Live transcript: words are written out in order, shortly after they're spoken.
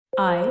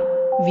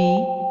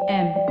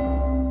IVM.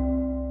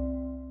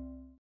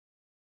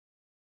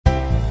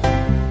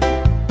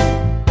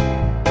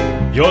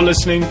 You're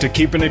listening to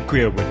Keeping It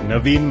Queer with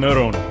Naveen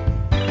Narona.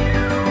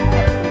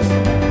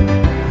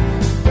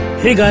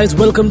 Hey guys,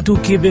 welcome to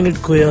Keeping It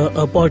Queer,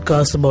 a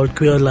podcast about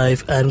queer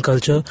life and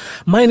culture.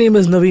 My name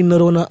is Naveen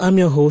Narona, I'm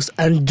your host,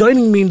 and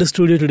joining me in the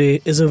studio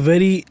today is a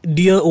very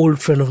dear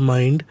old friend of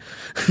mine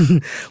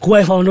who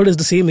I found out is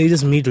the same age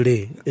as me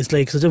today. It's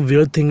like such a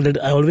weird thing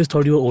that I always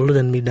thought you were older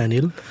than me,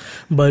 Daniel.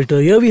 But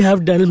here we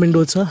have Daniel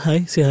Mendoza.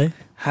 Hi, say hi.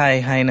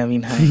 Hi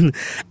Naveen, hi.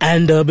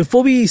 And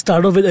before we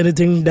start off with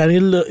anything,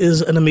 Daniel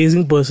is an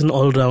amazing person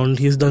all around.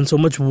 He's done so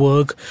much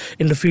work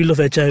in the field of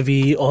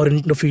HIV or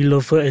in the field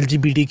of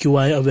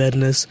LGBTQI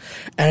awareness.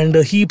 And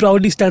he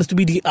proudly stands to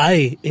be the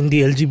I in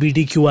the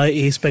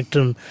LGBTQIA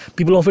spectrum.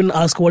 People often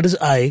ask, what is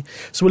I?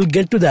 So we'll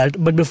get to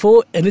that. But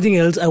before anything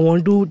else, I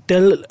want to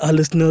tell our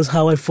listeners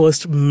how I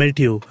first met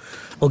you.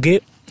 Okay?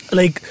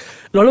 Like,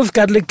 a lot of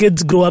Catholic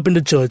kids grow up in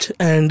the church,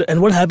 and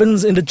what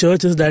happens in the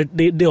church is that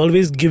they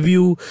always give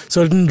you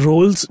certain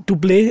roles to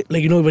play.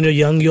 Like, you know, when you're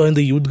young, you're in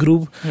the youth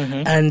group,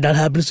 and that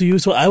happens to you.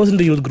 So I was in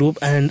the youth group,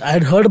 and I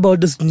had heard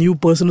about this new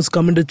person who's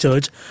come into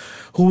church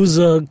who's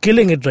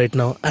killing it right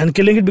now, and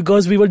killing it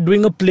because we were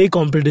doing a play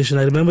competition.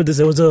 I remember this.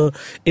 There was a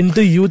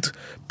inter-youth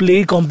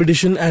play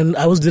competition, and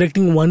I was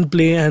directing one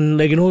play, and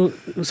like, you know,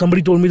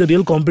 somebody told me the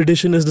real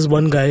competition is this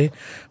one guy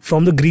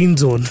from the green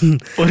zone.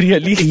 Oh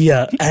really?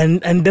 Yeah,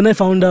 and then I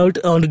found out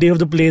on the day of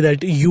the play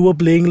that you were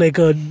playing like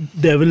a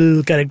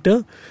devil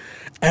character.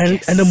 And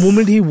Yes. and the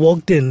moment he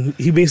walked in,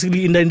 he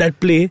basically in that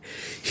play,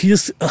 he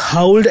just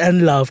howled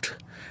and laughed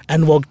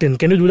and walked in.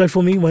 Can you do that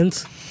for me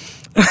once?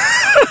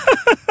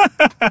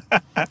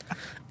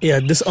 Yeah,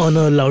 this on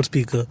a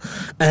loudspeaker,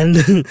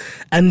 and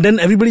and then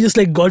everybody just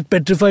like got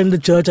petrified in the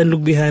church and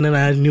looked behind, and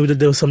I knew that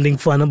there was something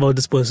fun about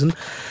this person,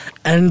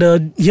 and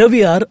here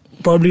we are,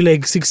 probably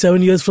like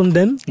 6-7 years from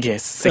then.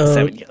 Yes,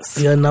 6-7 years.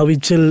 Yeah, now we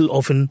chill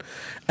often,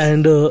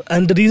 and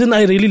the reason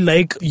I really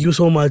like you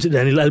so much,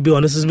 Daniel, I'll be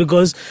honest, is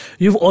because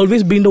you've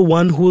always been the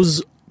one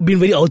who's been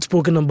very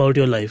outspoken about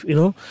your life. You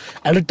know,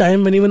 at a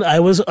time when even I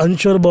was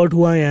unsure about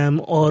who I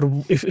am or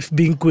if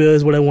being queer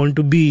is what I want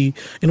to be,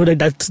 you know,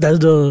 that's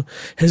the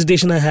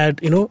hesitation I had.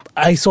 You know,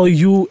 I saw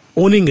you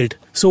owning it.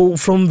 So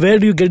from where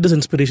do you get this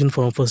inspiration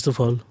from, first of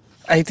all?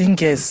 I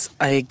think, yes,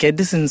 I get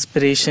this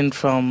inspiration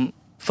from,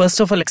 first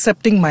of all,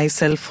 accepting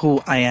myself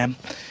who I am.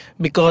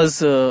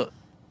 Because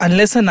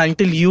unless and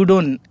until you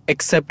don't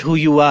accept who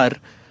you are,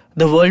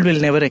 the world will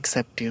never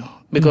accept you.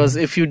 Because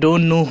if you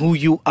don't know who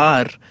you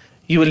are,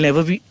 you will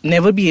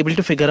never be able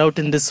to figure out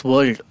in this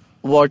world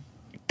what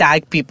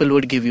tag people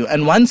would give you.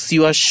 And once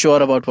you are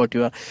sure about what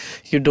you are,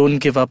 you don't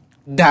give up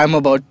damn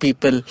about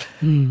people,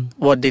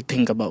 what they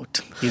think about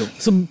you.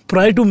 So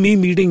prior to me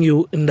meeting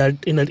you in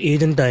that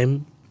age and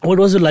time, what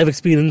was your life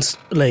experience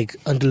like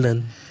until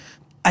then?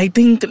 I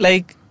think,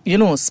 like, you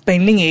know,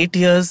 spending 8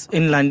 years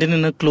in London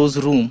in a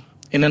closed room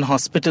in an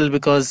hospital,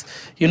 because,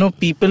 you know,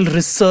 people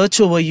research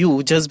over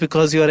you just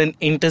because you're an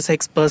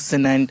intersex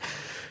person, and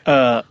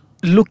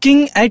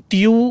looking at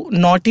you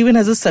not even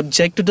as a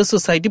subject to the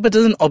society but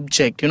as an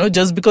object. You know,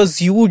 just because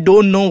you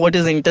don't know what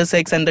is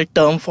intersex and the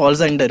term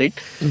falls under it,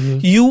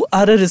 you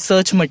are a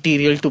research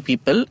material to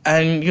people,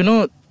 and, you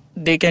know,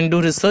 they can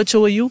do research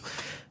over you.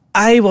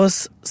 I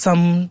was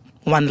someone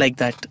like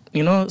that,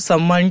 you know,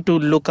 someone to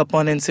look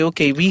upon and say,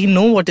 okay, we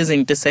know what is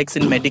intersex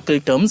in medical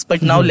terms,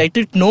 but now let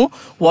it know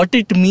what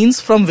it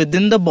means from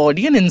within the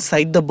body and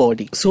inside the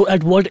body. So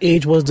at what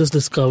age was this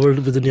discovered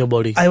within your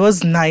body? I was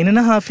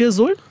 9.5 years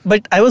old,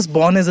 but I was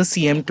born as a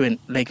CM twin.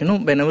 Like, you know,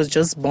 when I was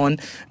just born,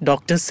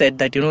 doctors said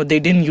that, you know, they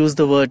didn't use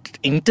the word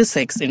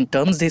intersex in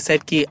terms. They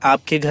said ki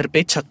aapke ghar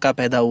pe chakka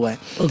paida hua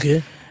hai.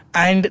 Okay.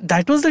 And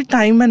that was the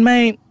time when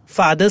my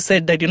father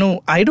said that, you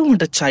know, I don't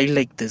want a child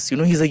like this. You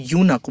know, he's a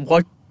eunuch.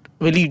 What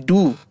will he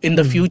do in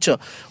the future?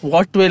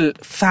 What will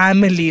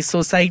family,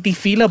 society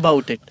feel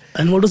about it?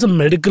 And what was the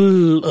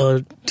medical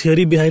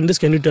theory behind this?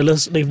 Can you tell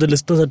us, like, if the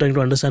listeners are trying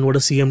to understand what a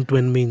CM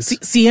twin means?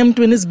 CM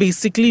twin is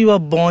basically you are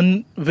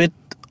born with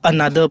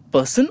another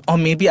person, or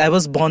maybe I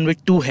was born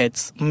with two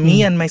heads.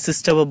 Me and my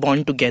sister were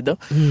born together.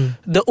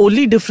 The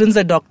only difference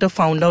the doctor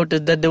found out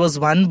is that there was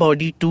one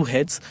body, two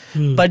heads,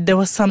 but there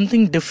was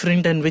something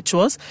different, and which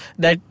was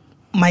that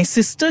my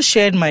sister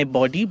shared my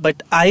body,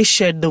 but I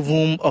shared the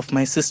womb of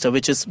my sister,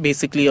 which is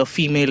basically a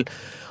female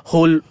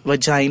whole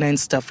vagina and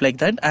stuff like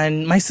that.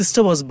 And my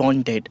sister was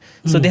born dead.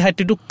 So they had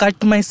to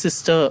cut my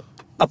sister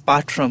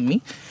apart from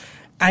me.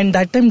 And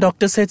that time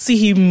doctor said,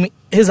 see,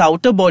 his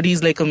outer body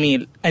is like a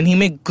male and he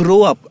may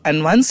grow up.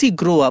 And once he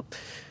grow up,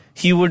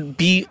 he would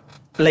be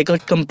like a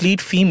complete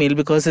female,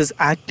 because his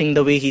acting,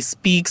 the way he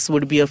speaks,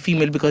 would be a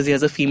female because he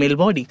has a female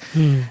body.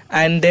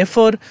 And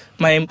therefore,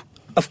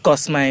 of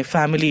course, my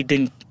family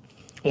didn't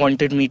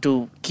wanted me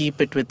to keep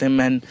it with him.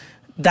 And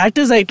that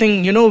is, I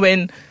think, you know,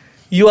 when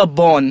you are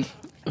born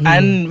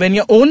and when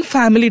your own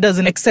family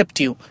doesn't accept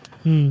you,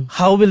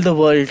 how will the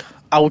world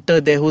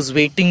outer there who's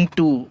waiting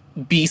to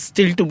be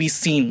still to be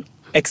seen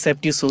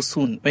accept you so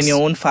soon when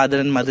your own father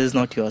and mother is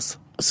not yours?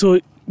 So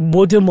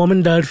both your mom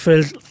and dad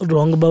felt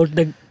wrong about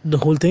like the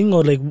whole thing,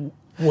 or like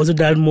was the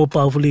dad more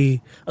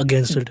powerfully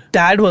against it?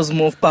 Dad was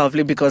more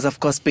powerfully because, of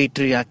course,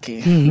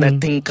 patriarchy. That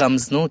thing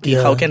comes, no? Ki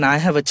how can I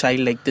have a child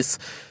like this?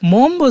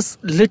 Mom was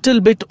little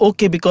bit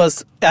okay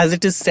because, as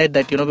it is said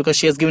that, because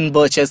she has given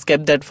birth, she has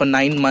kept that for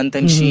 9 months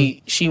and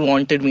she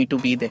wanted me to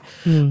be there.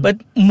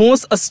 But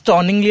most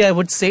astonishingly, I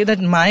would say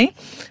that my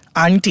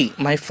auntie,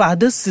 my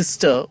father's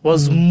sister,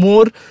 was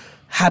more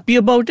happy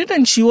about it,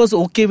 and she was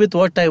okay with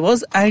what I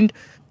was. And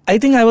I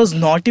think I was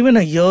not even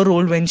a year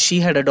old when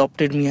she had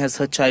adopted me as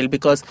her child,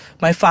 because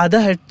my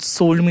father had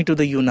sold me to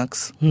the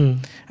eunuchs.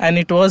 And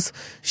it was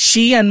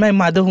she and my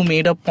mother who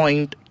made a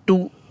point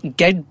to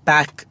get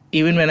back.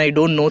 Even when I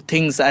don't know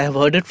things, I have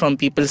heard it from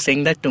people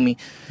saying that to me.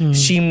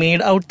 She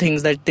made out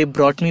things that they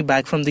brought me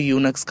back from the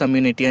eunuchs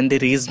community, and they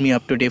raised me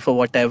up today for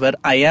whatever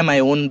I am. I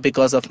own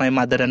because of my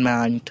mother and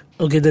my aunt.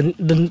 Okay,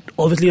 then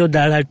obviously your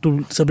dad had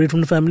to separate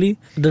from the family.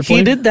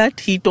 He did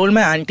that. He told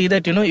my auntie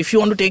that, if you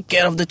want to take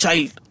care of the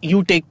child,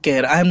 you take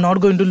care. I am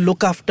not going to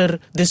look after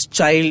this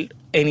child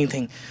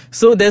anything.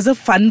 So there's a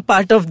fun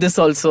part of this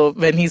also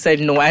when he said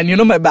no. And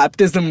my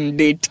baptism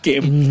date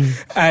came.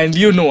 And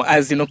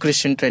as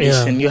Christian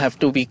tradition, you have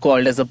to be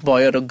called as a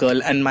boy or a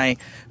girl. And my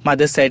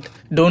mother said,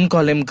 don't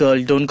call him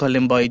girl, don't call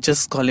him boy,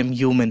 just call him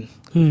human.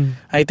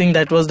 I think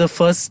that was the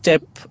first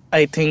step.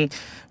 I think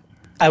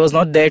I was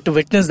not there to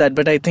witness that,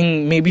 but I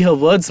think maybe her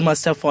words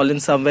must have fallen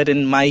somewhere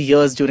in my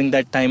ears during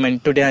that time.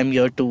 And today I'm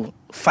here to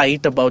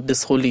fight about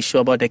this whole issue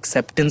about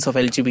acceptance of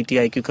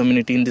LGBTIQ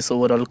community in this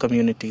overall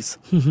communities.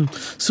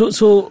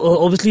 So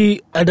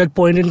obviously at that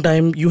point in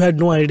time you had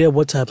no idea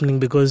what's happening,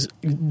 because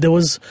there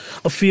was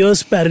a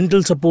fierce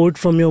parental support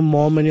from your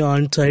mom and your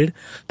aunt side,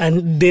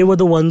 and they were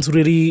the ones who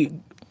really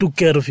took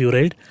care of you,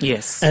 right?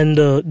 Yes. And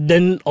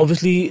then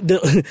obviously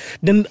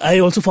then I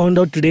also found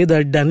out today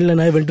that Daniel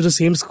and I went to the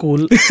same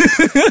school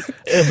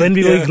when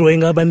we were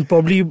growing up, and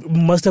probably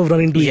must have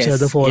run into each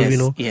other for all we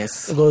know.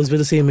 Yes. Because we're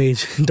the same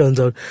age, it turns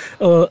out.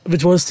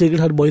 Which was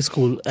Sacred Heart Boys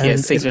School. And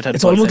yes, Sacred Heart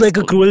it's Boys almost High like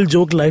School. a cruel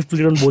joke life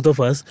played on both of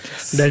us,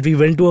 that we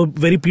went to a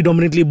very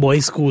predominantly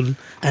boys school,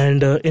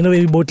 and in a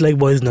way we both like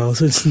boys now.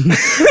 So it's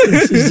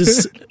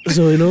just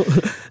so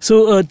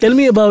So tell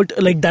me about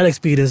like that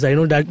experience,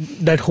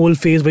 that whole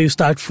phase where you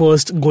start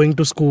first going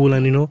to school,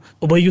 and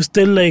were you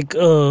still like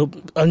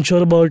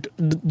unsure about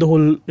the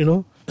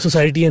whole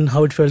society and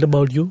how it felt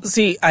about you?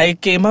 See, I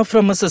came up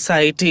from a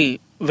society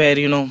where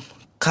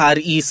Khar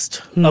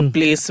East, a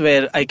place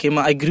where I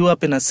grew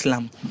up in a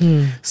slum.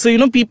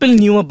 So people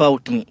knew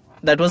about me.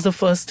 That was the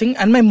first thing.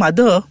 And my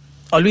mother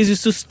always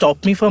used to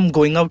stop me from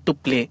going out to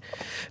play,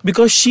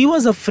 because she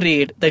was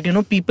afraid that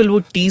people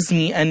would tease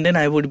me and then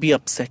I would be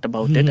upset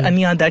about it.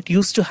 And that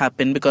used to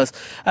happen because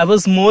I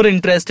was more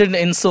interested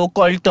in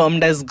so-called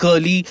termed as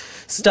girly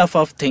stuff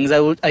of things.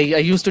 I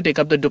used to take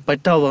up the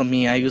dupatta over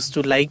me. I used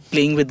to like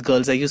playing with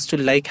girls. I used to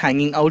like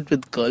hanging out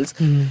with girls.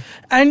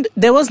 And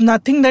there was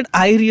nothing that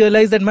I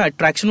realized that my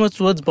attraction was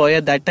towards boy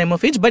at that time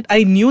of age, but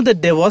I knew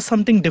that there was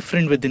something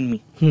different within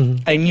me.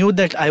 I knew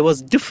that I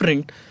was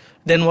different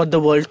than what the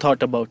world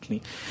thought about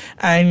me.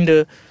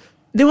 And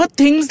there were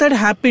things that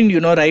happened,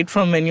 right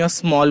from when you're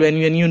small, when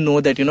you know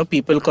that,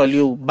 people call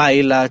you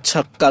Baila,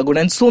 Chakka, Good,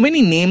 and so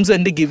many names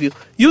when they give you.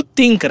 You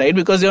think, right,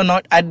 because you're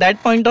not at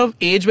that point of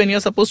age when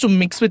you're supposed to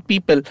mix with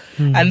people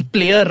and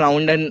play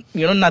around and,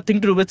 nothing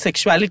to do with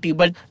sexuality.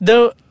 But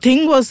the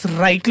thing was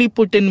rightly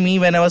put in me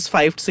when I was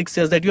 5-6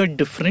 years that you're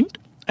different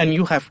and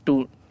you have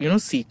to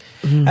seek.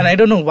 And I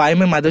don't know why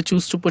my mother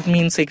chose to put me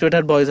in Sacred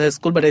Heart Boys High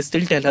School, but I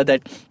still tell her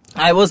that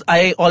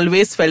I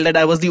always felt that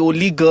I was the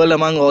only girl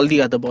among all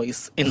the other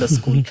boys in the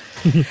school.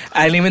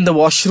 And even the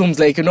washrooms,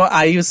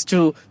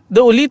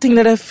 the only thing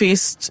that I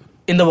faced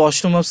in the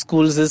washroom of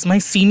schools is my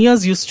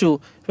seniors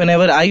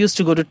whenever I used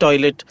to go to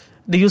toilet,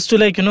 they used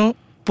to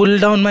pull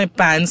down my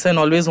pants and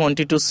always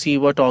wanted to see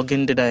what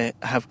organ did I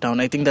have down.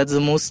 I think that's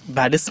the most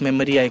baddest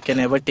memory I can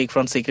ever take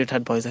from Sacred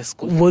Heart Boys High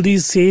School. Were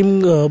these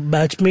same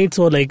batchmates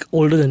or like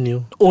older than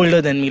you?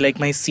 Older than me, like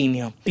my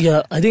senior.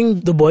 Yeah, I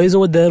think the boys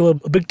over there were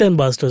big time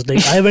bastards.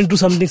 Like I went to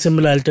something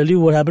similar. I'll tell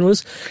you what happened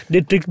was they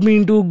tricked me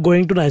into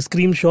going to an ice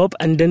cream shop,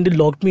 and then they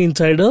locked me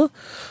inside a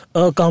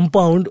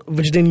compound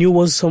which they knew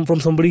was from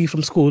somebody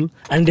from school,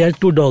 and they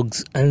had 2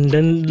 dogs, and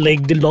then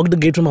like they locked the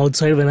gate from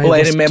outside when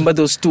I remember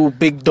those 2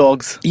 big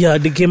dogs. Yeah,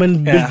 they came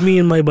and bit me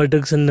in my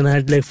buttocks, and then I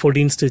had like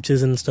 14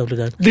 stitches and stuff like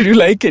that. Did you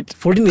like it?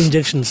 14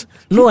 injections.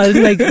 No, I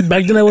didn't like it.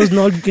 Back then I was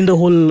not in the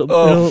whole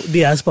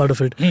the ass part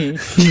of it.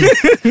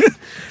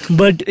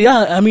 But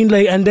yeah, I mean,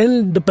 like, and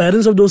then the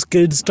parents of those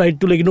kids tried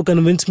to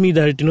convince me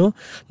that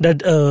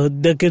that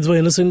their kids were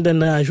innocent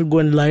and I should go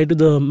and lie to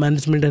the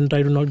management and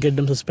try to not get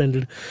them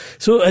suspended.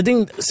 So I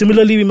think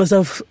similarly we must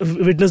have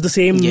witnessed the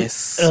same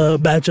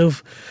batch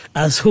of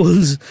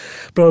assholes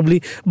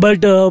probably.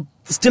 But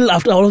still,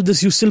 after all of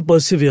this, you still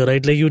persevere,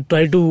 right? Like you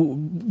try to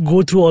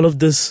go through all of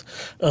this,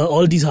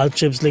 all these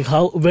hardships. Like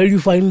where do you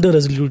find the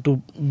resolute to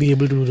be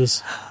able to do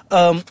this?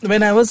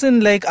 When I was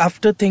in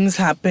after things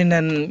happened,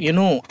 and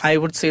I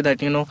would say that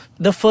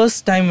the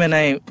first time when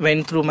I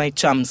went through my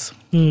chums,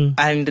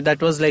 and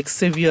that was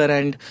severe,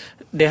 and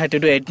they had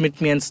to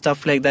admit me and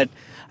stuff like that.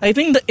 I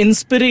think the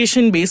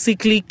inspiration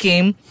basically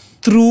came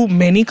through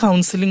many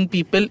counseling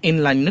people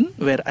in London,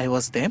 where I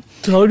was there.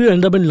 So how do you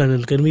end up in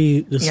London? Can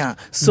we just Yeah,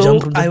 jump so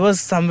from I there? was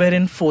somewhere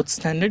in 4th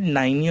standard,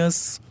 9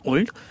 years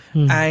old,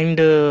 and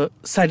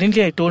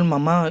suddenly I told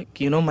Mama,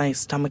 my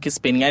stomach is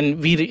paining.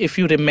 And if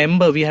you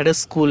remember, we had a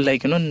school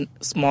like,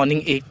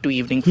 morning 8 to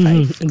evening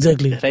 5.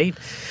 Exactly. Right?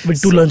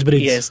 With 2 lunch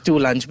breaks. Yes, 2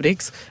 lunch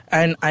breaks.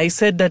 And I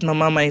said that,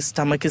 Mama, my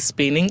stomach is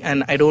paining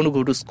and I don't want to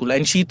go to school.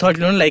 And she thought,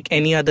 like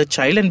any other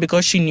child, and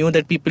because she knew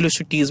that people used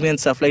to tease me and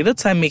stuff like that,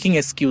 so I'm making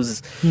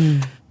excuses.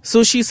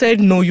 So she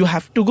said, no, you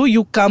have to go.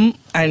 You come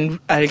and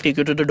I'll take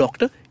you to the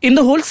doctor. In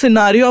the whole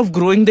scenario of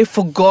growing, they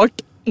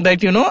forgot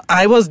that,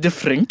 I was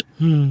different.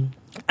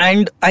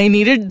 And I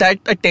needed that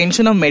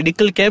attention of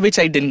medical care, which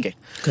I didn't get.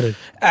 Correct.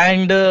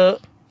 And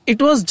it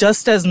was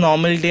just as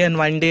normal day. And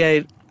one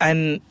day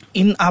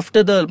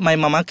after my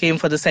mama came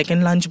for the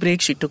second lunch break,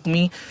 she took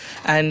me.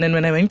 And then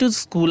when I went to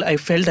school, I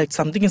felt that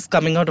something is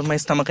coming out of my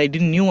stomach. I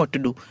didn't know what to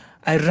do.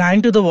 I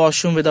ran to the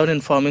washroom without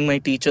informing my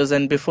teachers,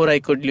 and before I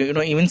could,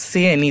 even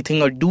say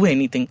anything or do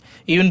anything,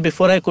 even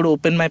before I could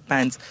open my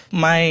pants,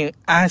 my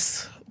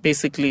ass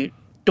basically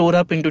tore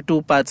up into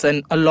 2 parts,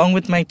 and along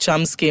with my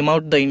chums came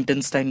out the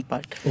intestine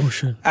part. Oh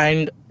shit.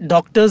 And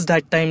doctors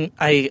that time,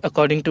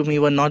 according to me,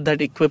 were not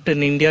that equipped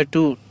in India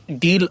to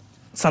deal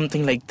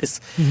something like this.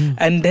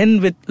 And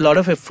then with a lot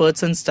of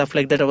efforts and stuff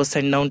like that, I was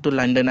sent down to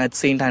London at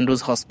St.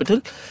 Andrew's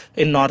Hospital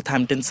in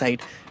Northampton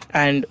side.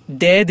 And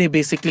there they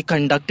basically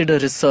conducted a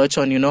research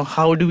on,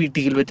 how do we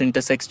deal with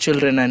intersex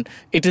children. And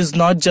it is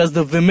not just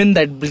the women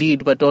that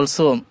bleed, but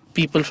also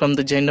people from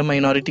the gender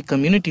minority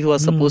community who are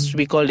supposed to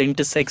be called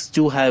intersex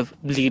do have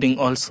bleeding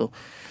also.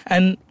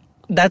 And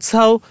that's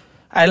how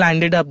I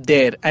landed up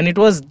there. And it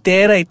was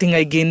there, I think,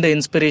 I gained the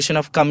inspiration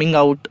of coming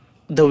out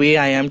the way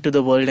I am to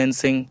the world and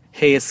saying,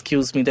 hey,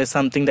 excuse me, there's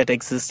something that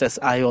exists as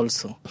I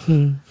also.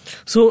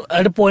 So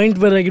at a point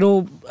where,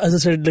 as I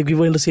said, we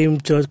were in the same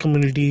church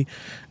community,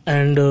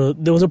 and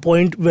there was a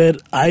point where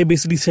I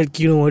basically said,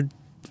 you know what,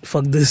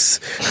 fuck this,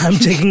 I'm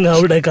checking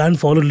out, I can't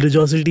follow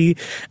religiosity,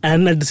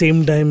 and at the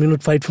same time,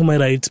 fight for my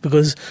rights,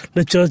 because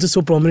the church is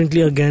so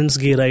prominently against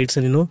gay rights,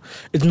 and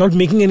it's not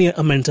making any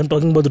amends. I'm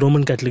talking about the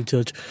Roman Catholic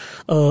Church.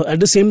 At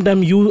the same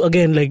time, you,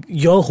 again,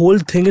 your whole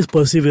thing is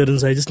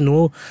perseverance. I just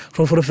know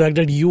for a fact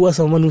that you are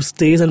someone who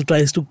stays and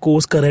tries to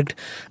course correct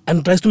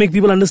and tries to make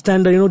people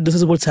understand that, this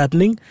is what's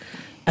happening.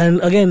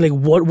 And again,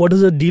 what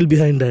is the deal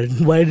behind that?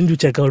 Why didn't you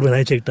check out when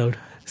I checked out?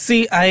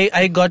 See,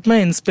 I got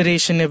my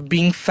inspiration of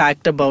being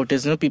fact about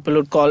it. People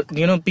would call,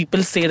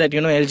 people say that,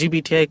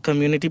 LGBTI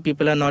community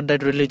people are not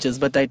that religious,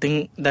 but I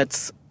think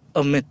that's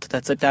a myth,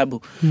 that's a taboo.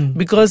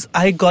 Because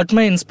I got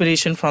my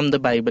inspiration from the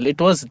Bible.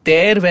 It was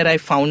there where I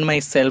found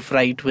myself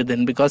right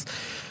within, because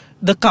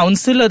the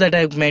counselor that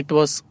I met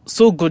was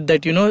so good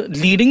that,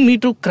 leading me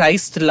to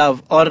Christ's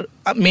love, or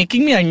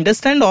making me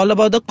understand all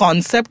about the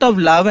concept of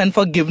love and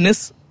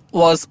forgiveness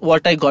was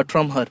what I got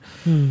from her.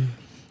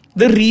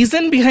 The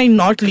reason behind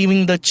not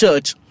leaving the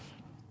church,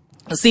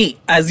 see,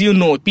 as you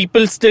know,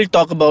 people still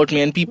talk about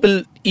me, and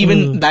people,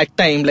 even that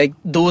time, like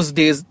those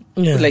days,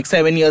 like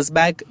 7 years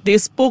back, they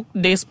spoke.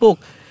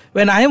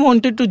 When I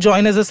wanted to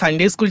join as a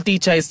Sunday school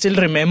teacher, I still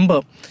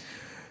remember,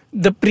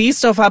 the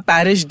priest of our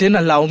parish didn't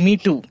allow me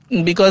to,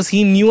 because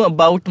he knew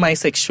about my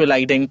sexual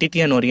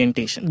identity and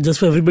orientation. Just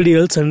for everybody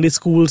else, Sunday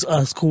schools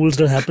are schools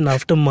that happen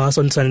after Mass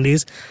on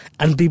Sundays,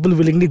 and people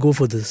willingly go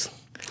for this.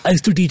 I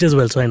used to teach as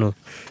well, so I know.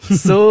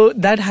 So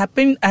that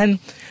happened, and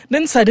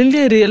then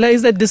suddenly I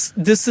realized that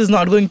this is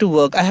not going to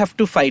work. I have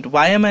to fight.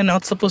 Why am I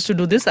not supposed to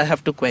do this? I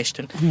have to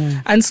question.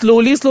 And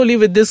slowly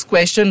with this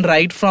question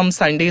right from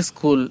Sunday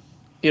school,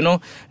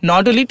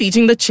 not only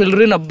teaching the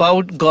children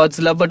about God's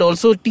love, but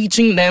also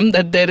teaching them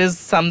that there is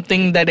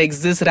something that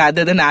exists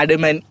rather than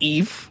Adam and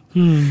Eve.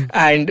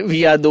 And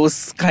we are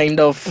those kind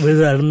of... We're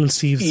the Adam and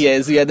Steves.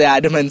 Yes, we are the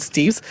Adam and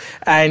Steves.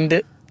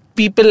 And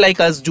people like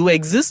us do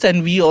exist,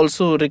 and we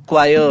also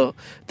require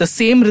the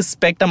same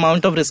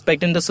amount of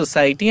respect in the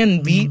society,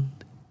 and we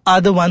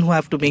are the one who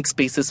have to make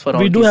spaces for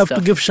all We do this have stuff.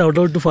 to give shout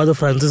out to Father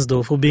Francis,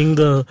 though, for being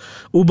the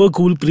uber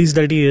cool priest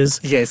that he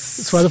is. Yes.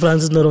 It's Father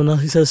Francis Narona.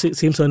 He says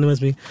same surname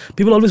as me.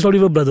 People always thought we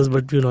were brothers,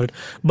 but we're not.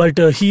 But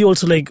he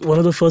also, one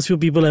of the first few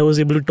people I was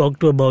able to talk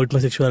to about my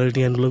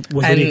sexuality, and was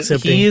very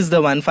accepting. He is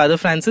the one, Father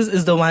Francis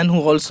is the one who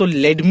also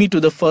led me to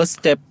the first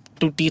step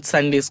to teach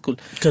Sunday school.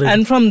 Correct.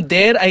 And from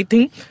there, I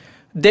think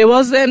there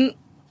was an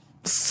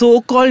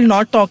so-called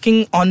not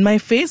talking on my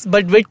face,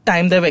 but with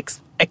time they've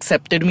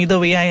accepted me the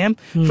way I am.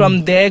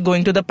 From there,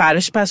 going to the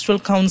Parish Pastoral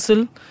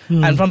Council,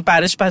 and from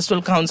Parish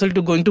Pastoral Council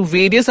to going to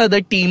various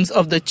other teams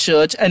of the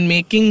church, and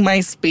making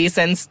my space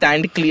and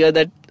stand clear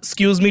that,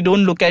 excuse me,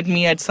 don't look at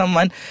me as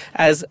someone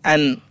as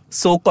an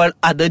so-called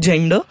other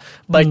gender,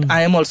 but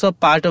I am also a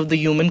part of the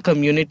human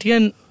community,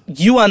 and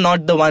you are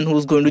not the one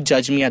who's going to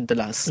judge me at the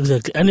last.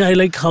 Exactly. And I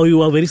like how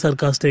you are very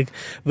sarcastic,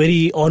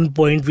 very on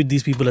point with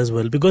these people as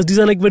well. Because these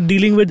are like, we're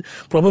dealing with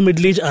proper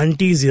middle-aged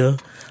aunties here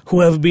who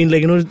have been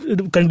like,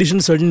 conditioned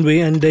a certain way,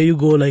 and there you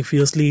go, like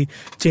fiercely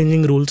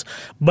changing rules.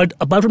 But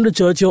apart from the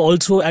church, you're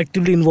also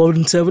actively involved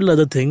in several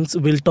other things.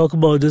 We'll talk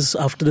about this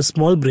after the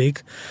small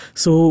break.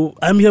 So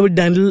I'm here with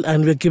Daniel,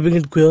 and we're keeping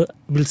it queer.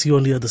 We'll see you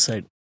on the other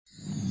side.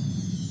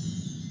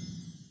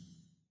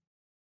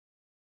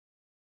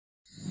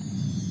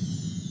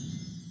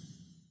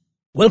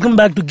 Welcome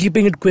back to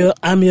Keeping It Queer.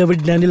 I'm here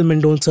with Daniel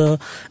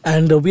Mendonca,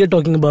 and we are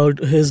talking about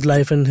his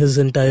life and his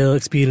entire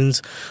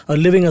experience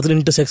living as an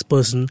intersex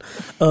person.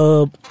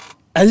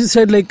 As you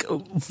said, like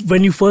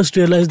when you first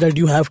realized that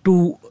you have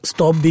to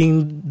stop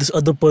being this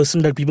other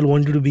person that people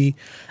want you to be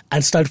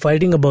and start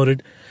fighting about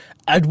it,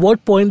 at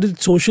what point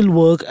did social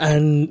work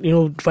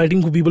and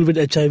fighting for people with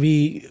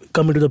HIV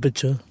come into the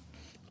picture?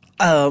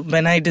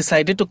 When I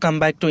decided to come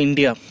back to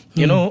India,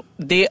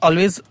 they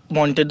always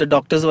wanted, the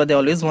doctors they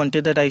always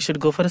wanted that I should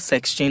go for a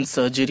sex change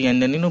surgery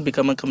and then,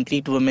 become a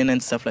complete woman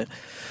and stuff like that.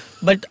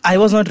 But I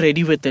was not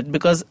ready with it,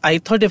 because I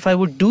thought if I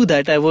would do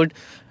that, I would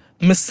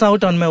miss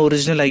out on my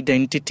original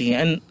identity.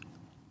 And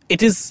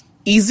it is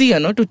easy,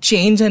 to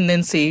change and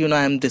then say,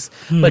 I am this.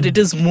 But it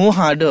is more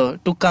harder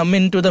to come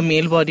into the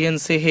male body and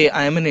say, hey,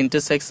 I am an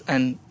intersex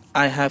and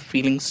I have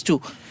feelings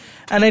too.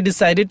 And I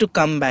decided to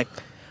come back.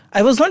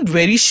 I was not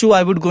very sure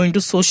I would go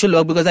into social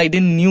work, because I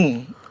didn't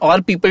knew,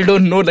 or people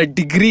don't know that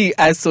degree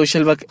as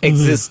social work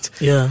exists.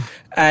 Yeah.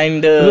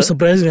 And it was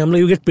surprising. I'm like,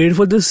 you get paid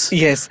for this?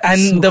 Yes. And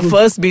so the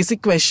first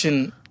basic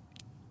question,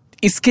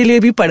 iske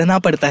liye bhi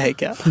padhna padta hai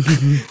kya?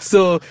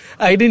 So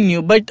I didn't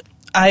knew, but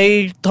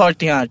I thought,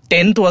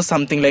 10th was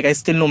something like I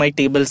still know my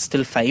tables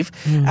till 5,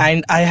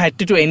 and I had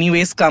to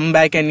anyways come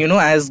back and,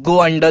 as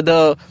go under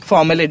the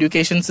formal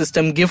education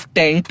system, give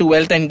 10th,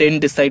 12th and then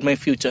decide my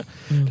future.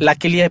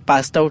 Luckily, I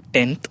passed out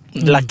 10th.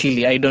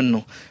 Luckily, I don't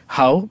know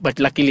how, but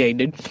luckily I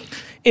did.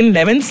 In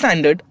 11th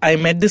standard, I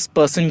met this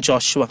person,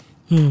 Joshua.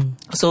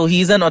 So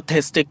he's an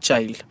autistic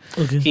child.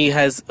 Okay. He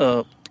has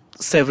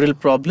several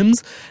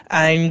problems,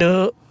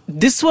 and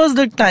this was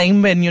the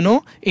time when,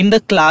 in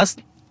the class,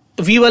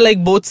 we were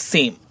like both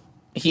same.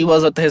 He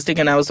was autistic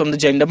and I was from the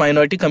gender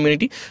minority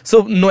community.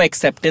 So no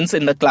acceptance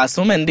in the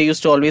classroom, and they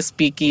used to always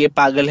speak ki ye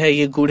pagal hai,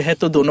 ye good hai,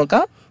 to dono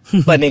ka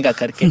banega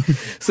karke.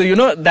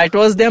 So, that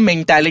was their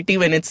mentality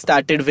when it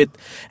started with.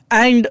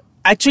 And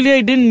actually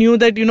I didn't knew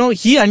that,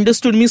 he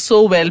understood me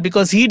so well,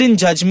 because he didn't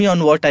judge me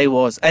on what I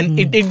was. And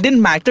it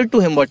didn't matter to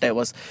him what I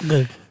was.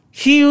 Good.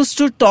 He used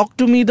to talk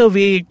to me the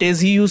way it is.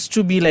 He used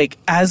to be like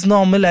as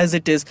normal as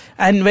it is.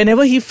 And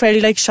whenever he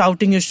felt like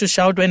shouting, he used to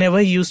shout. Whenever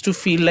he used to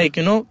feel like,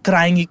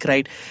 crying, he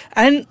cried.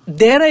 And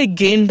there I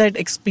gained that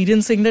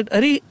experience, saying that,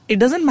 it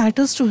doesn't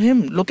matter to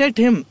him. Look at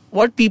him.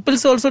 What people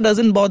say also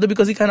doesn't bother,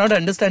 because he cannot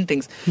understand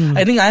things.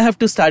 I think I have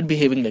to start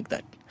behaving like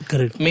that.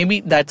 Correct. Maybe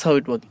that's how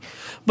it works.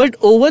 But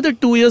over the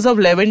 2 years of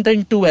 11th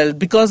and 12th,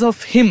 because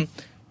of him,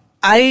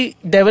 I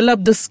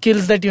developed the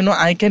skills that,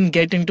 I can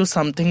get into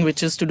something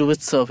which is to do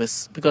with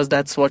service, because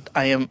that's what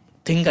I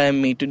think I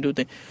am made to do.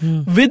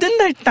 Within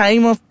that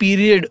time of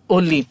period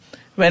only,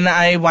 when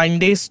I one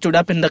day stood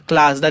up in the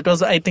class, that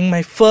was, I think,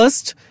 my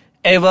first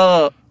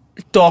ever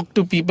talk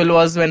to people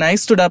was when I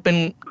stood up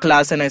in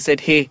class and I said,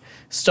 hey,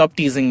 stop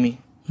teasing me.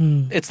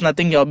 It's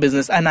nothing your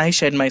business. And I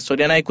shared my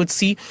story, and I could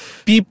see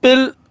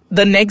people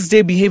the next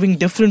day behaving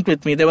different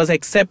with me. There was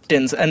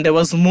acceptance, and there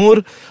was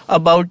more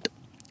about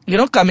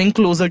coming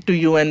closer to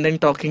you and then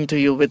talking to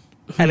you with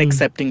and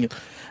accepting you.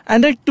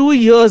 And at 2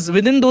 years,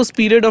 within those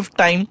period of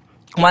time,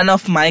 one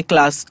of my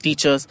class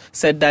teachers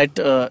said that,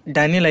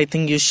 Daniel, I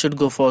think you should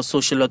go for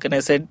social work. And I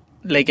said,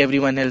 like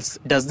everyone else,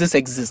 does this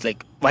exist?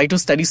 Like, why to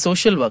study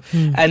social work?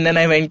 And then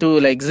I went to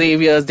like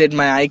Xavier's, did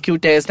my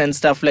IQ test and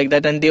stuff like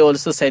that. And they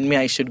also said me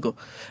I should go.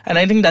 And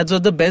I think that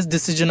was the best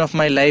decision of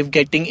my life,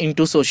 getting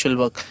into social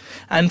work.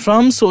 And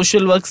from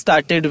social work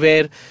started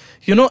where,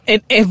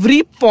 at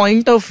every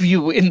point of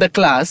view in the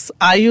class,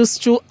 I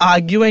used to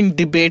argue and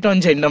debate on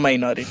gender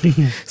minority.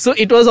 So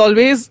it was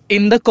always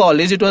in the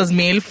college, it was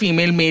male,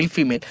 female, male,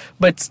 female.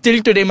 But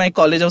still today, my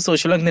College of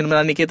Social Work,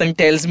 Nirmala Niketan,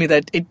 tells me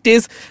that it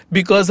is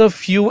because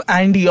of you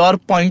and your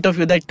point of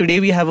view that today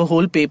we have a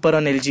whole paper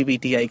on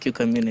LGBTIQ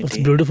community. It's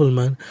beautiful,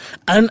 man.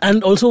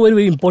 And also very,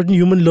 very important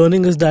human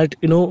learning is that,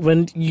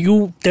 when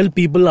you tell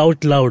people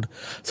out loud,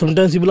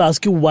 sometimes people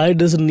ask you why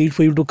there's a need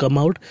for you to come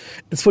out.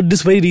 It's for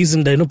this very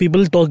reason that,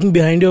 people talking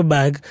behind your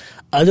back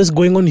are just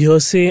going on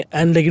hearsay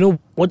and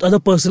what other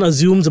person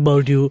assumes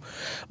about you.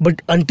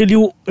 But until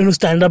you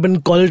stand up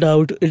and call it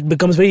out, it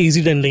becomes very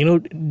easy then.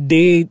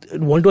 They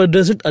want to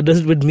address it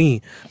with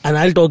me, and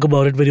I'll talk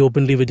about it very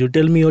openly with you.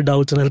 Tell me your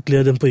doubts and I'll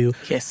clear them for you.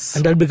 Yes.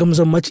 And that becomes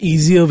a much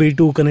easier way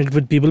to connect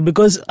with people,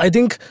 because I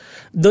think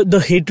the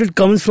hatred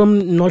comes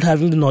from not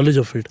having the knowledge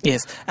of it.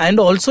 Yes. And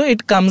also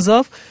it comes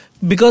off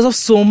because of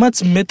so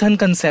much myth and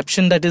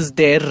conception that is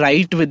there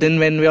right within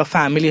when your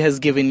family has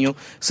given you.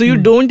 So you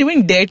don't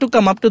even dare to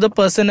come up to the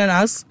person and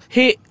ask,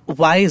 hey,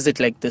 why is it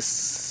like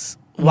this?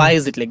 Why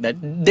is it like that?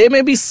 There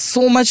may be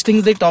so much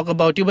things they talk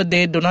about you, but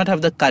they do not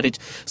have the courage.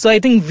 So I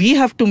think we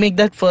have to make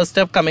that first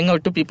step, coming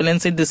out to people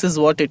and say, this is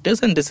what it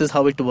is and this is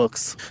how it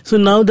works. So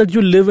now that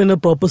you live in a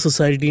proper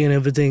society and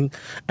everything,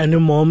 and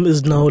your mom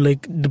is now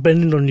like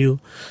dependent on you,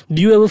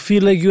 do you ever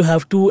feel like you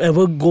have to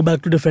ever go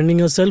back to defending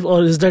yourself,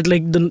 or is that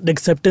like the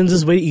acceptance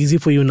is very easy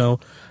for you now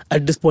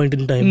at this point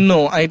in time?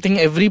 No, I think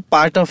every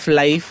part of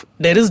life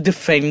there is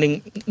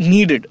defending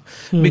needed,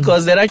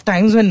 because there are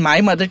times when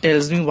my mother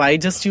tells me, why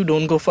just you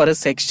don't go for a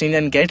sex change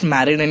and get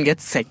married and get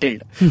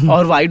settled,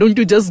 or why don't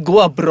you just go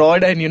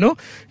abroad and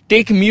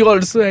take me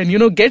also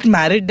and get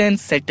married and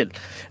settle.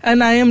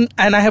 And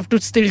I have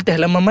to still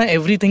tell her, Mama,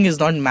 everything is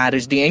not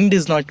marriage. The end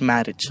is not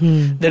marriage.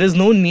 There is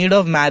no need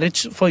of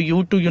marriage for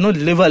you to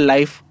live a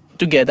life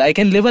together. I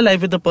can live a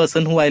life with the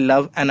person who I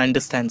love and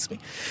understands me.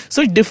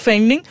 So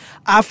defending,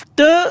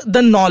 after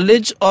the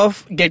knowledge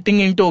of getting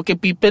into, okay,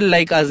 people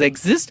like us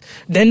exist,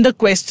 then the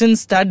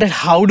questions start that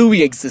how do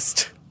we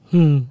exist?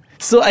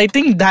 So I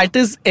think that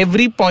is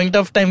every point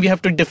of time we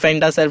have to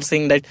defend ourselves,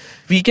 saying that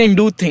we can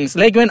do things.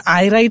 Like when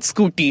I ride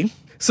scooty,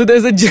 so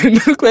there's a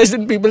general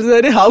question, people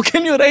say, how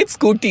can you ride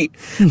scooty?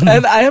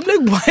 And I am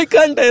like, why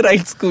can't I ride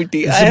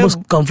scooty? It's the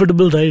most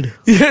comfortable ride.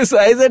 Yes,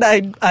 I said,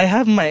 I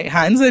have my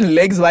hands and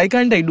legs, why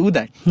can't I do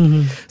that?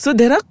 So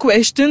there are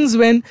questions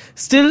when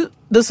still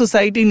the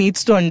society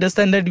needs to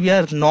understand that we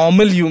are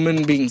normal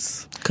human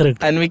beings.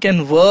 Correct. And we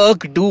can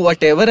work, do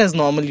whatever as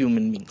normal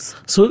human beings.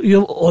 So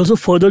you have also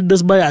furthered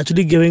this by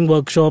actually giving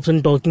workshops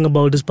and talking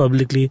about this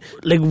publicly.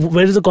 Like,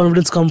 where does the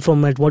confidence come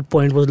from? At what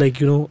point was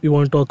like, you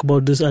want to talk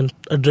about this and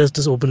address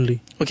this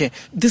openly? Okay,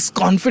 this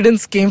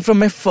confidence came from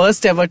my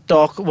first ever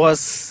talk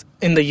was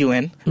in the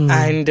UN.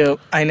 And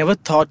I never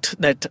thought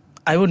that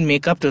I would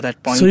make up to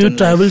that point. So you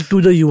traveled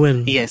to the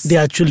UN? Yes. The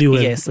actual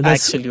UN? Yes,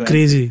 That's actual UN.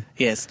 Crazy.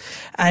 Yes.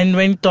 And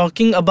when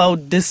talking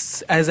about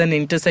this as an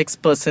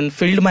intersex person,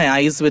 filled my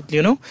eyes with,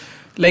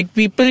 like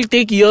people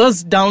take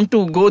years down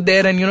to go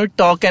there and,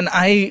 talk. And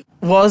I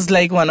was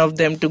like one of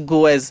them to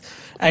go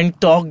and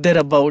talk there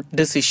about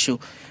this issue.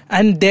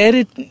 And there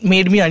it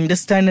made me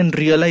understand and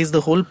realize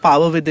the whole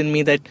power within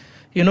me that,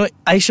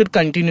 I should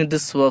continue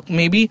this work.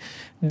 Maybe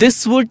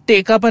this would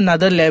take up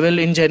another level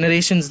in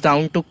generations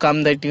down to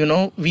come,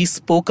 that, we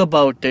spoke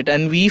about it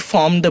and we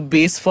formed the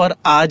base for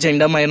our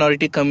gender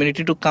minority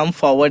community to come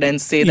forward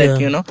and say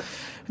that,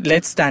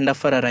 let's stand up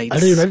for our rights.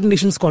 At the United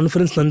Nations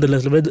conference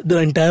nonetheless, where the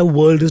entire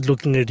world is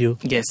looking at you.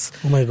 Yes.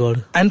 Oh my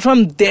God. And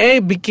from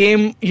there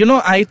became,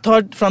 I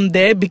thought from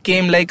there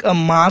became like a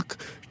mark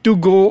to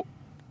go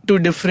to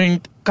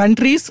different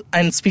countries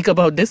and speak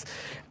about this.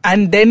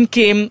 And then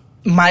came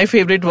my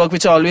favorite work,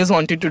 which I always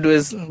wanted to do,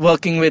 is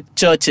working with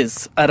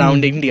churches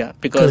around India,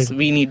 because Correct.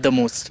 we need the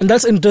most. And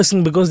that's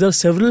interesting because there are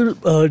several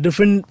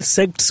different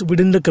sects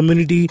within the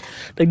community.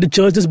 Like the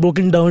church is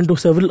broken down into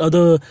several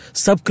other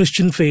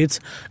sub-Christian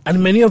faiths,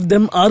 and many of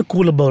them are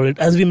cool about it.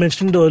 As we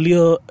mentioned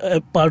earlier,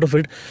 part of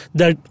it,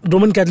 that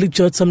Roman Catholic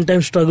Church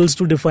sometimes struggles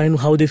to define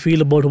how they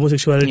feel about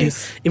homosexuality.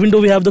 Yes. Even though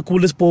we have the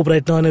coolest Pope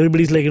right now and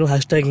everybody's like,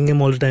 hashtagging him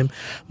all the time.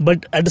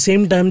 But at the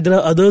same time, there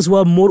are others who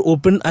are more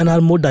open and are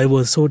more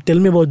diverse. So tell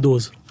me about those.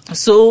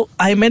 So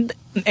I met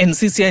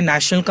NCCI,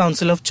 National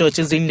Council of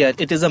Churches India.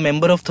 It is a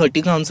member of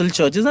 30 council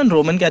churches, and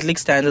Roman Catholic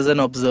stands as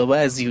an observer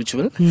as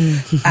usual.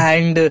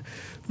 And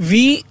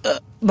we,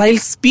 while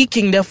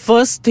speaking, the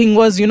first thing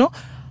was,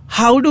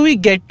 how do we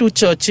get to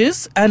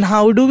churches and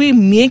how do we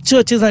make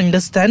churches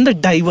understand the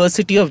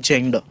diversity of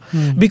gender?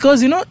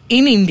 Because, in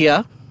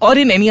India or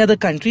in any other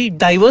country,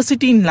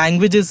 diversity in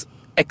language is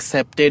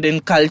accepted,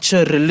 in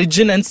culture,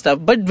 religion and stuff.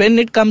 But when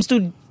it comes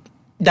to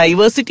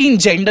diversity in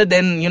gender,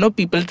 then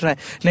people try.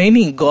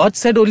 No, God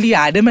said only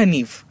Adam and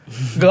Eve.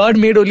 God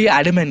made only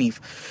Adam and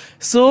Eve.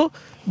 So,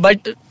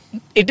 but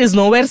it is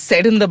nowhere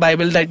said in the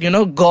Bible that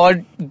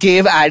God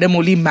gave Adam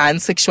only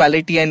man's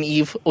sexuality and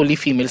Eve only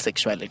female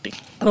sexuality.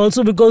 And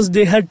also because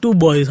they had two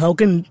boys, how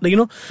can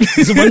this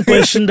is one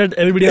question that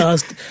everybody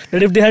asked,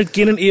 that if they had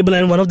Cain and Abel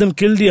and one of them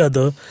killed the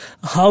other,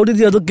 how did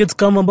the other kids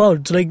come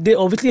about? So they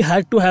obviously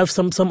had to have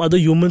some other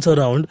humans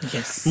around.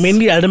 Yes.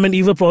 Mainly Adam and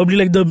Eve were probably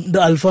like the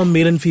alpha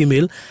male and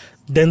female.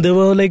 Then there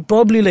were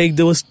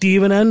there was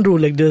Steve and Andrew,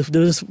 they were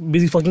just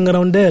busy fucking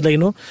around there,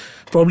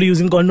 probably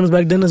using condoms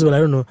back then as well, I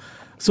don't know.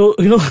 So,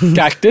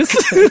 Cactus.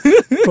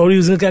 Probably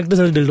using a cactus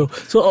as a dildo.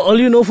 So all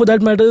you know for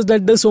that matter is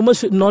that there's so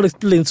much not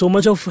explained. So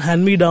much of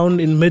hand-me-down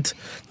in myth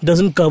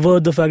doesn't cover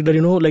the fact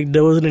that,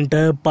 there was an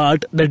entire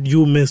part that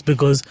you missed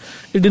because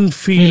it didn't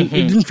feel,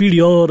 it didn't feed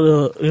your,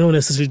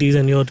 necessities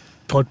and your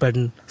thought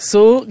pattern?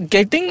 So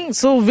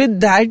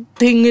with that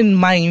thing in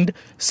mind,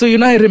 so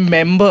I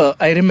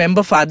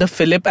remember Father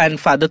Philip and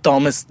Father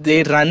Thomas.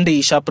 They run the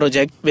Isha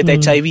project with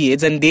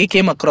HIV/AIDS, and they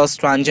came across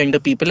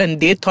transgender people, and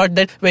they thought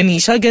that when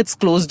Isha gets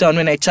closed down,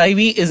 when HIV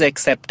is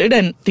accepted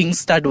and things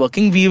start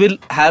working, we will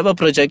have a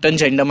project on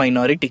gender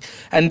minority.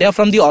 And they are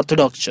from the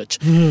Orthodox Church.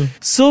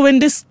 So when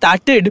they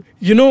started,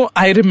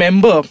 I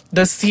remember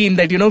the scene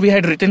that we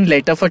had written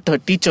letter for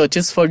 30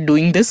 churches for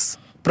doing this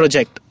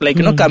project, like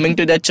coming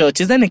to their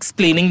churches and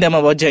explaining them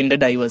about gender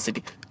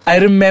diversity. I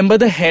remember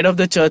the head of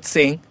the church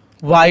saying,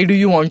 why do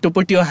you want to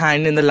put your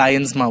hand in the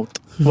lion's mouth?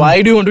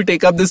 Why do you want to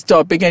take up this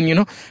topic?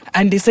 And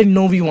and they said,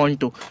 no, we want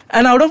to.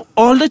 And out of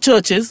all the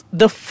churches,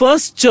 the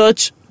first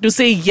church to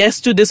say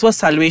yes to this was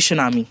Salvation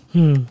Army.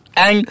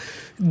 And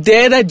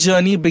there that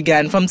journey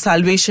began, from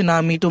Salvation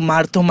Army to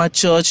Mar Thoma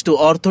Church to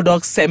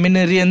Orthodox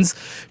seminarians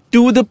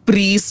to the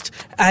priest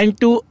and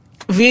to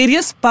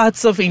various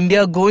parts of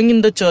India, going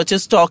in the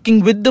churches,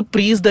 talking with the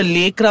priests, the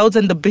lay crowds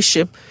and the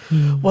bishop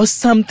was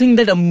something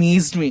that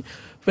amazed me.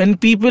 When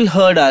people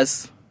heard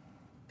us,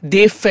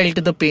 they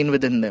felt the pain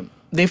within them.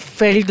 They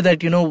felt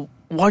that,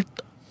 what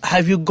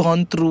have you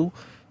gone through?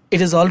 It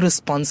is all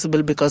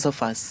responsible because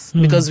of us,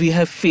 because we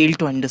have failed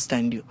to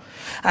understand you.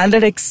 And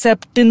that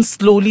acceptance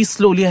slowly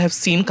I have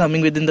seen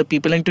coming within the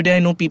people. And today I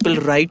know people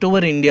right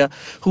over India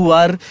who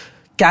are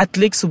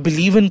Catholics, who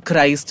believe in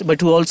Christ,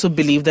 but who also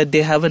believe that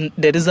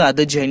there is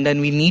another gender,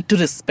 and we need to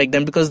respect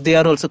them because they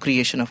are also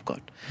creation of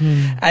God.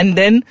 And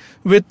then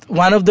with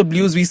one of the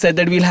blues, we said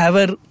that we'll have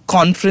a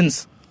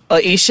conference, a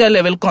Asia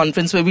level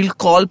conference, where we'll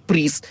call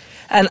priests.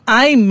 And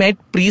I met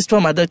priests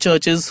from other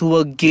churches who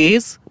were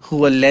gays, who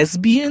were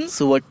lesbians,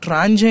 who were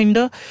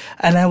transgender.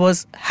 And I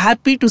was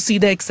happy to see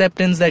the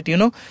acceptance that,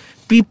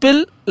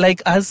 people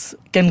like us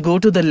can go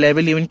to the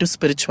level even to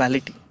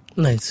spirituality.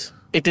 Nice.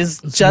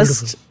 That's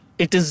beautiful.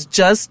 It is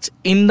just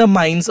in the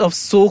minds of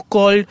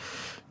so-called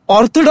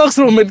Orthodox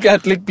Roman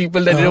Catholic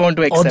people that they want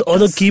to accept or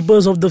the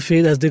keepers of the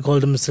faith, as they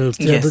call themselves.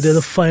 They're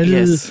the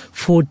final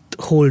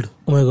foothold.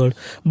 Oh my God.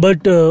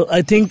 But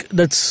I think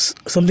that's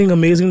something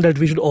amazing that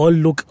we should all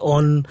look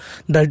on,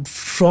 that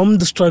from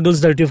the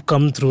struggles that you've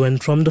come through,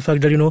 and from the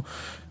fact that,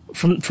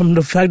 from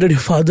the fact that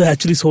your father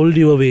actually sold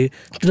you away,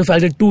 to the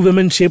fact that two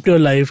women shaped your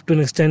life to an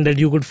extent that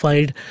you could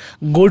fight,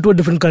 go to a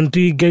different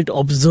country, get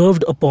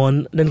observed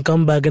upon, then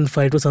come back and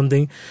fight for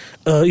something.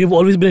 You've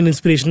always been an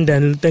inspiration,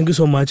 Daniel. Thank you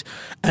so much.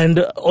 And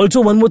also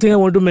one more thing I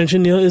want to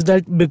mention here is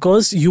that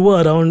because you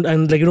were around,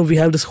 and we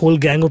have this whole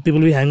gang of people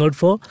we hang out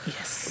with,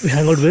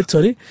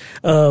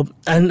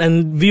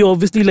 and we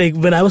obviously,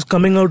 when I was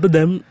coming out to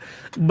them,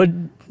 but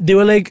they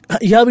were like,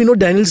 yeah, we know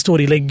Daniel's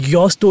story.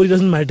 Your story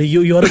doesn't matter.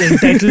 You're an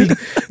entitled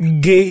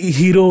gay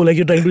hero.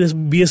 You're trying to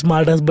just be a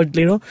smartass, but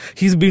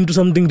he's been to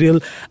something real.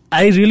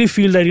 I really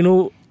feel that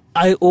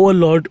I owe a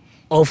lot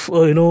of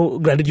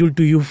gratitude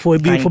to you for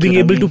being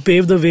able to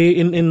pave the way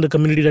in the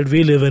community that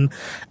we live in,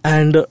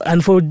 and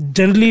for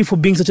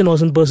being such an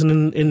awesome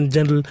person in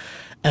general.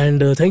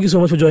 And thank you so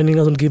much for joining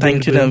us on Keeping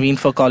It Queer. Thank you, Naveen,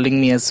 for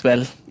calling me as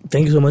well.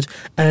 Thank you so much.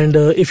 And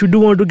if you do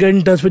want to get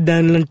in touch with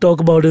Daniel and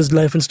talk about his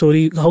life and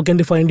story, how can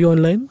they find you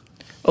online?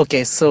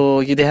 Okay,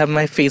 so they have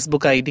my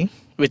Facebook ID,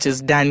 which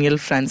is Daniel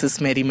Francis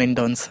Mary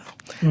Mendonça.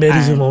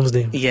 Mary's your mom's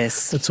name.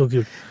 Yes. That's so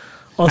cute.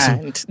 Awesome.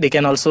 And they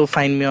can also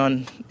find me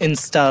on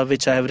Insta,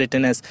 which I have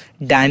written as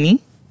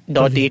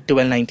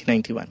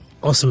Danny.8121991.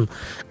 Awesome.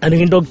 And you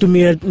can talk to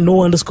me at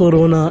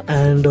no_Rona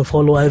and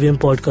follow IVM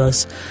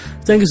Podcast.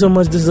 Thank you so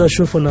much. This is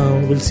Ashur for now.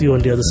 We'll see you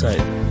on the other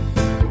side.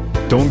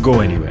 Don't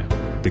go anywhere.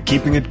 The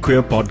Keeping It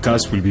Queer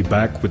podcast will be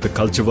back with the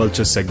Culture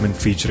Vulture segment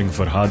featuring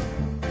Farhad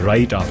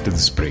right after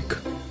this break.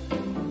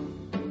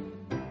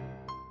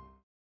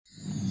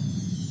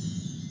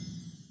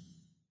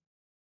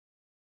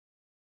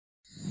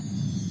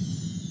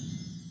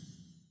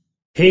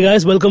 Hey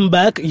guys, welcome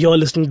back. You're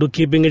listening to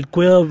Keeping It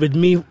Queer. With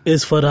me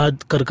is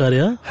Farhad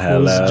Karkaria,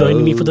 who's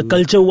joining me for the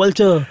Culture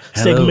Vulture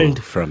segment.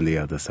 From the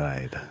other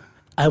side.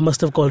 I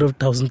must have called her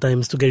 1,000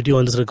 times to get you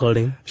on this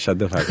recording. Shut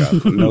the fuck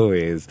up. No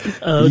ways.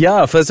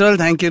 First of all,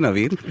 thank you,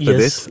 Naveen, for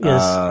this.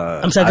 Yes.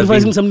 I'm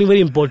sacrificing something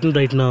very important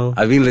right now.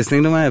 I've been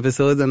listening to my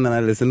episodes and then I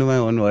listen to my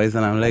own voice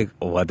and I'm like,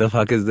 what the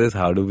fuck is this?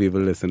 How do people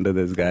listen to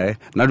this guy?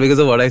 Not because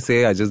of what I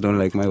say, I just don't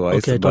like my voice.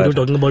 Okay, I thought you were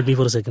talking about me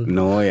for a second.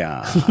 No,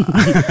 yeah.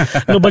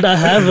 No, but I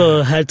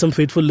have had some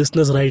faithful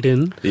listeners write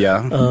in.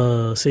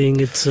 Yeah.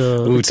 Saying it's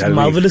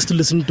marvelous to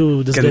listen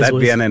to this guy's voice. Can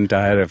that be an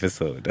entire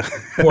episode?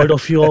 What,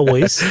 of your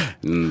voice?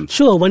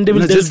 Sure, one day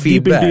we'll delve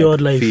deep into your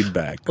life.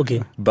 Feedback.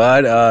 Okay.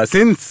 But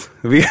since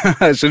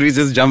should we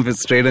just jump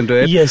straight into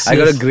it? Yes. I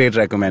got a great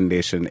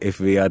recommendation if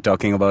we are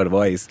talking about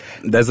voice.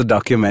 There's a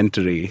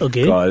documentary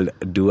called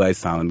Do I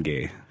Sound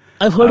Gay?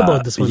 I've heard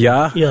about this one.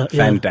 Yeah?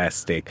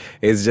 Fantastic.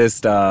 It's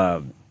just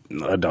a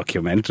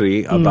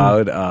documentary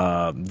about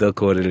the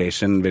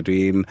correlation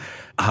between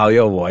how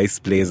your voice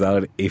plays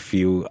out if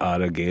you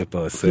are a gay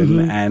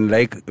person. And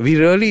we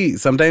really,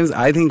 sometimes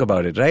I think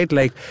about it,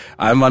 right?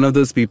 I'm one of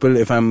those people,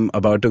 if I'm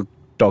about to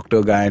talk to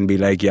a guy and be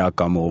like, yeah,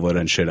 come over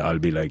and shit, I'll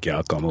be like,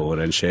 yeah, come over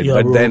and shit. Yeah,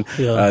 but bro. then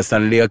Yeah.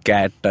 suddenly a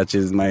cat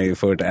touches my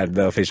foot at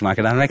the fish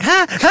market. I'm like,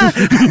 ha, ha.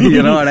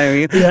 You know what I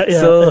mean? Yeah, yeah,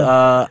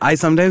 So I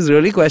sometimes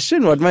really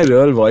question what my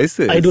real voice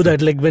is. I do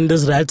that, like when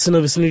there's rats in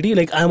a vicinity,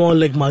 like I'm all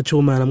like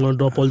macho man, I'm gonna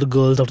drop all the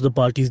girls after the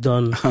party's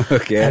done.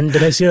 Okay. And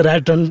then I see a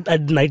rat run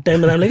at night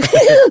time and I'm like,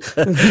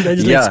 and I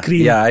just like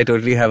scream. Yeah, I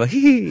totally have a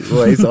hee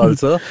voice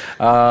also.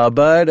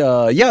 But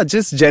yeah,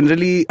 just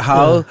generally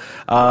how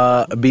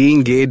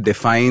being gay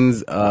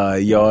defines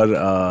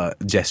your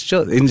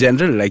gestures in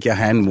general, like your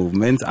hand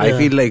movements. I Yeah.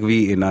 feel like we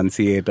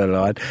enunciate a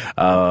lot.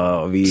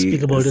 We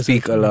Speak about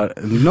speak a yourself.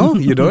 lot. No,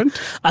 you don't?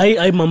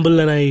 I mumble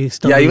and I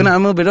stumble. Yeah, even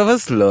I'm a bit of a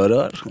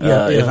slurrer.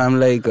 Yeah, If yeah. I'm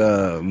like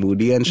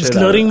moody and shit.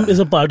 Slurring is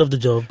a part of the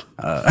job.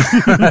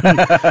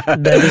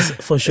 That is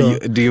for sure.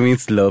 Do you mean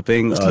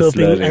slurping or Slurping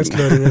slurring? and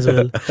slurring as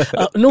well.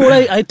 No, what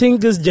I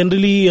think is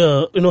generally,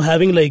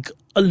 having like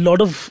a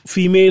lot of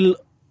female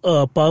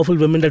powerful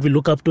women that we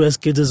look up to as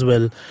kids as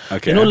well.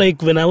 Okay.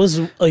 Like when I was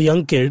a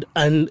young kid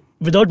and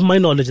without my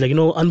knowledge, like,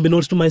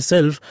 unbeknownst to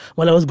myself,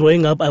 while I was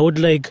growing up, I would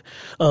like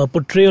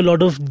portray a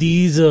lot of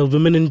these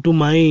women into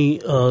my,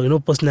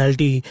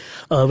 personality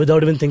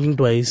without even thinking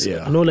twice.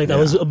 Yeah. I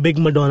was a big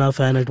Madonna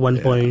fan at one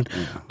point,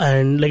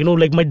 and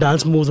like my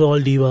dance moves were all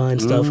diva and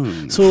stuff.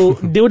 So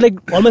they would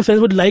all my friends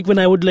would like when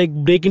I would like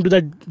break into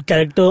that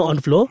character on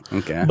floor.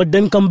 Okay. But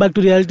then come back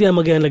to reality, I'm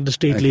again like the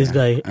straight-laced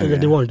guy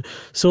that they want.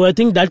 So I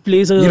think that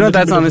plays a You know, little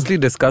that's bit of- honestly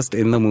discussed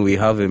in the movie,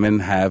 how women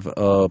have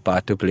a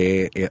part to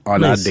play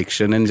on our Nice.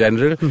 diction in general.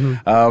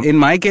 In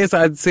my case,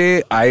 I'd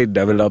say I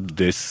developed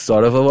this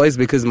sort of a voice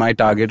because my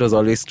target was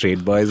always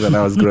straight boys when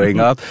I was growing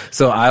up.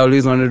 So I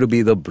always wanted to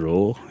be the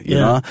bro, you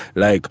Yeah. know,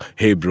 like,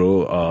 hey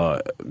bro,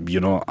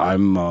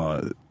 I'm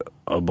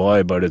a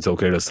boy, but it's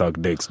okay to suck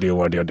dicks. Do you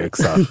want your dick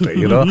sucked?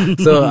 You know?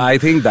 So I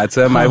think that's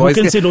where my Who voice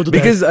can came. say no to that?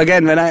 Because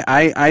again, when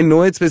I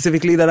know it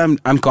specifically that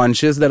I'm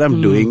conscious that I'm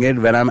doing it.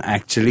 When I'm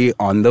actually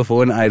on the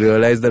phone, I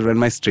realize that when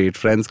my straight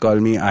friends call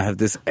me, I have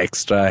this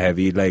extra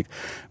heavy like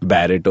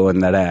baritone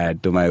that I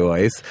add to my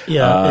voice.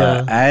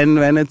 Yeah. And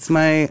when it's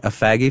my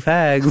faggy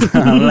fags,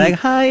 I'm like,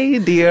 hi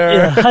dear.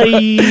 Yeah,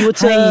 hi,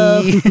 what's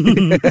up?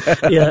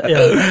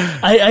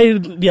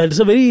 yeah. It's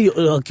a very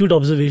acute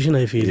observation,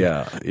 I feel.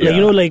 Yeah,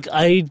 Like,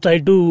 I try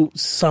to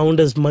sound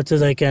as much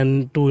as I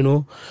can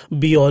to,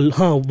 be all,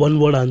 one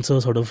word answer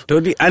sort of.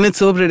 Totally, and it's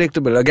so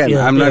predictable. Again,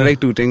 Yeah, I'm not yeah.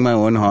 like tooting my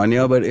own horn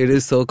here, but it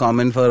is so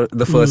common for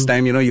the first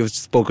time, you've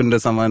spoken to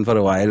someone for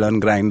a while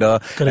on Grindr,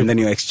 Correct. and then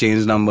you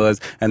exchange numbers,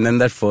 and then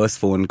that first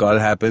phone call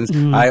happens.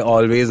 I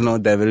always know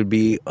there will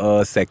be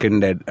a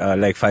second,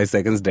 like 5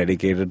 seconds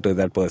dedicated to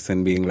that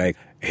person being like,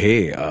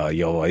 hey,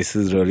 your voice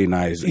is really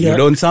nice. Yeah. You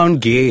don't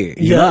sound gay.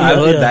 I've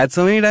heard that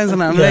so many times,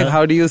 and I'm Yeah. like,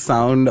 how do you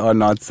sound or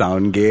not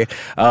sound gay?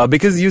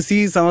 Because you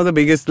see some of the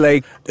biggest,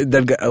 like,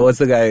 that guy, what's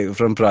the guy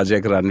from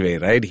Project Runway,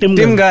 right?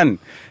 Tim Gunn.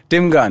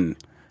 Tim Gunn.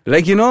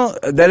 Like,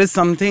 there is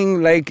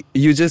something like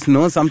you just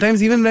know.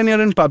 Sometimes even when you're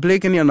in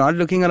public and you're not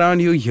looking around,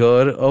 you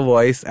hear a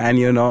voice and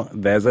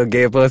there's a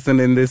gay person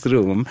in this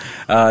room.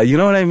 You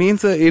know what I mean?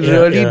 So it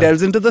really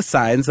delves into the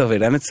science of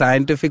it, and it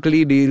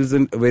scientifically deals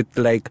with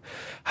like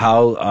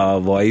how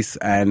voice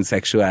and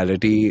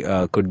sexuality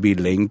could be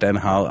linked, and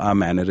how our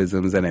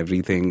mannerisms and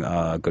everything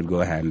could go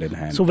hand in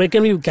hand. So where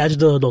can we catch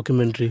the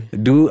documentary?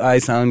 Do I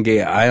sound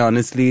gay? I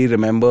honestly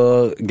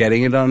remember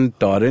getting it on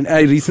torrent.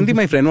 Recently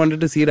my friend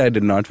wanted to see it. I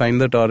did not find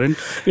the torrent.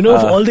 Of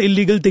all the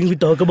illegal things we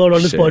talk about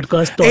on this Shit.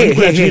 podcast, Hey,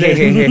 Torrent could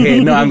actually hey.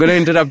 No, I'm going to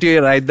interrupt you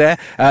right there.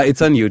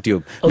 It's on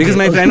YouTube. Because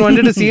my friend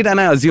wanted to see it, and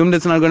I assumed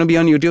it's not going to be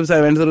on YouTube, so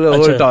I went through the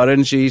whole Acha.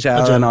 torrent sheesh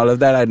and all of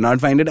that. I did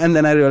not find it, and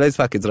then I realized,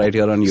 fuck, it's right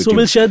here on YouTube. So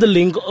we'll share the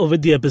link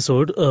with the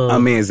episode.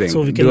 Amazing.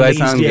 So we can Do I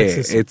easily sound gay?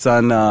 access. It's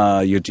on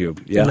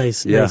YouTube. Yeah.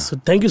 Nice. Yeah. Nice.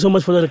 So thank you so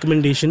much for the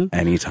recommendation.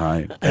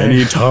 Anytime.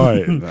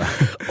 Anytime.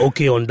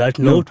 Okay, on that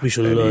note, we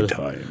shall...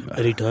 anytime.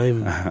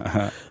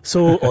 Anytime.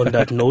 So, on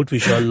that note, we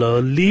shall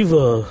leave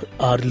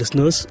our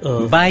listeners.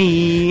 Bye.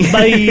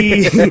 Bye.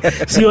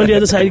 See you on the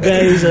other side,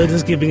 guys.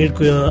 Just keeping it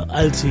queer.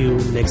 I'll see you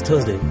next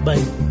Thursday.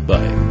 Bye.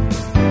 Bye.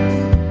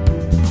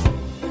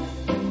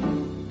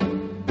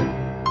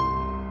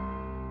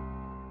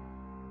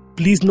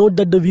 Please note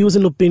that the views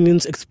and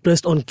opinions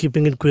expressed on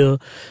Keeping It Queer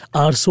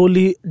are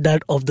solely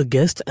that of the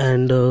guest,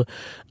 and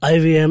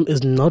IVM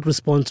is not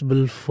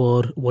responsible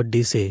for what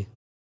they say.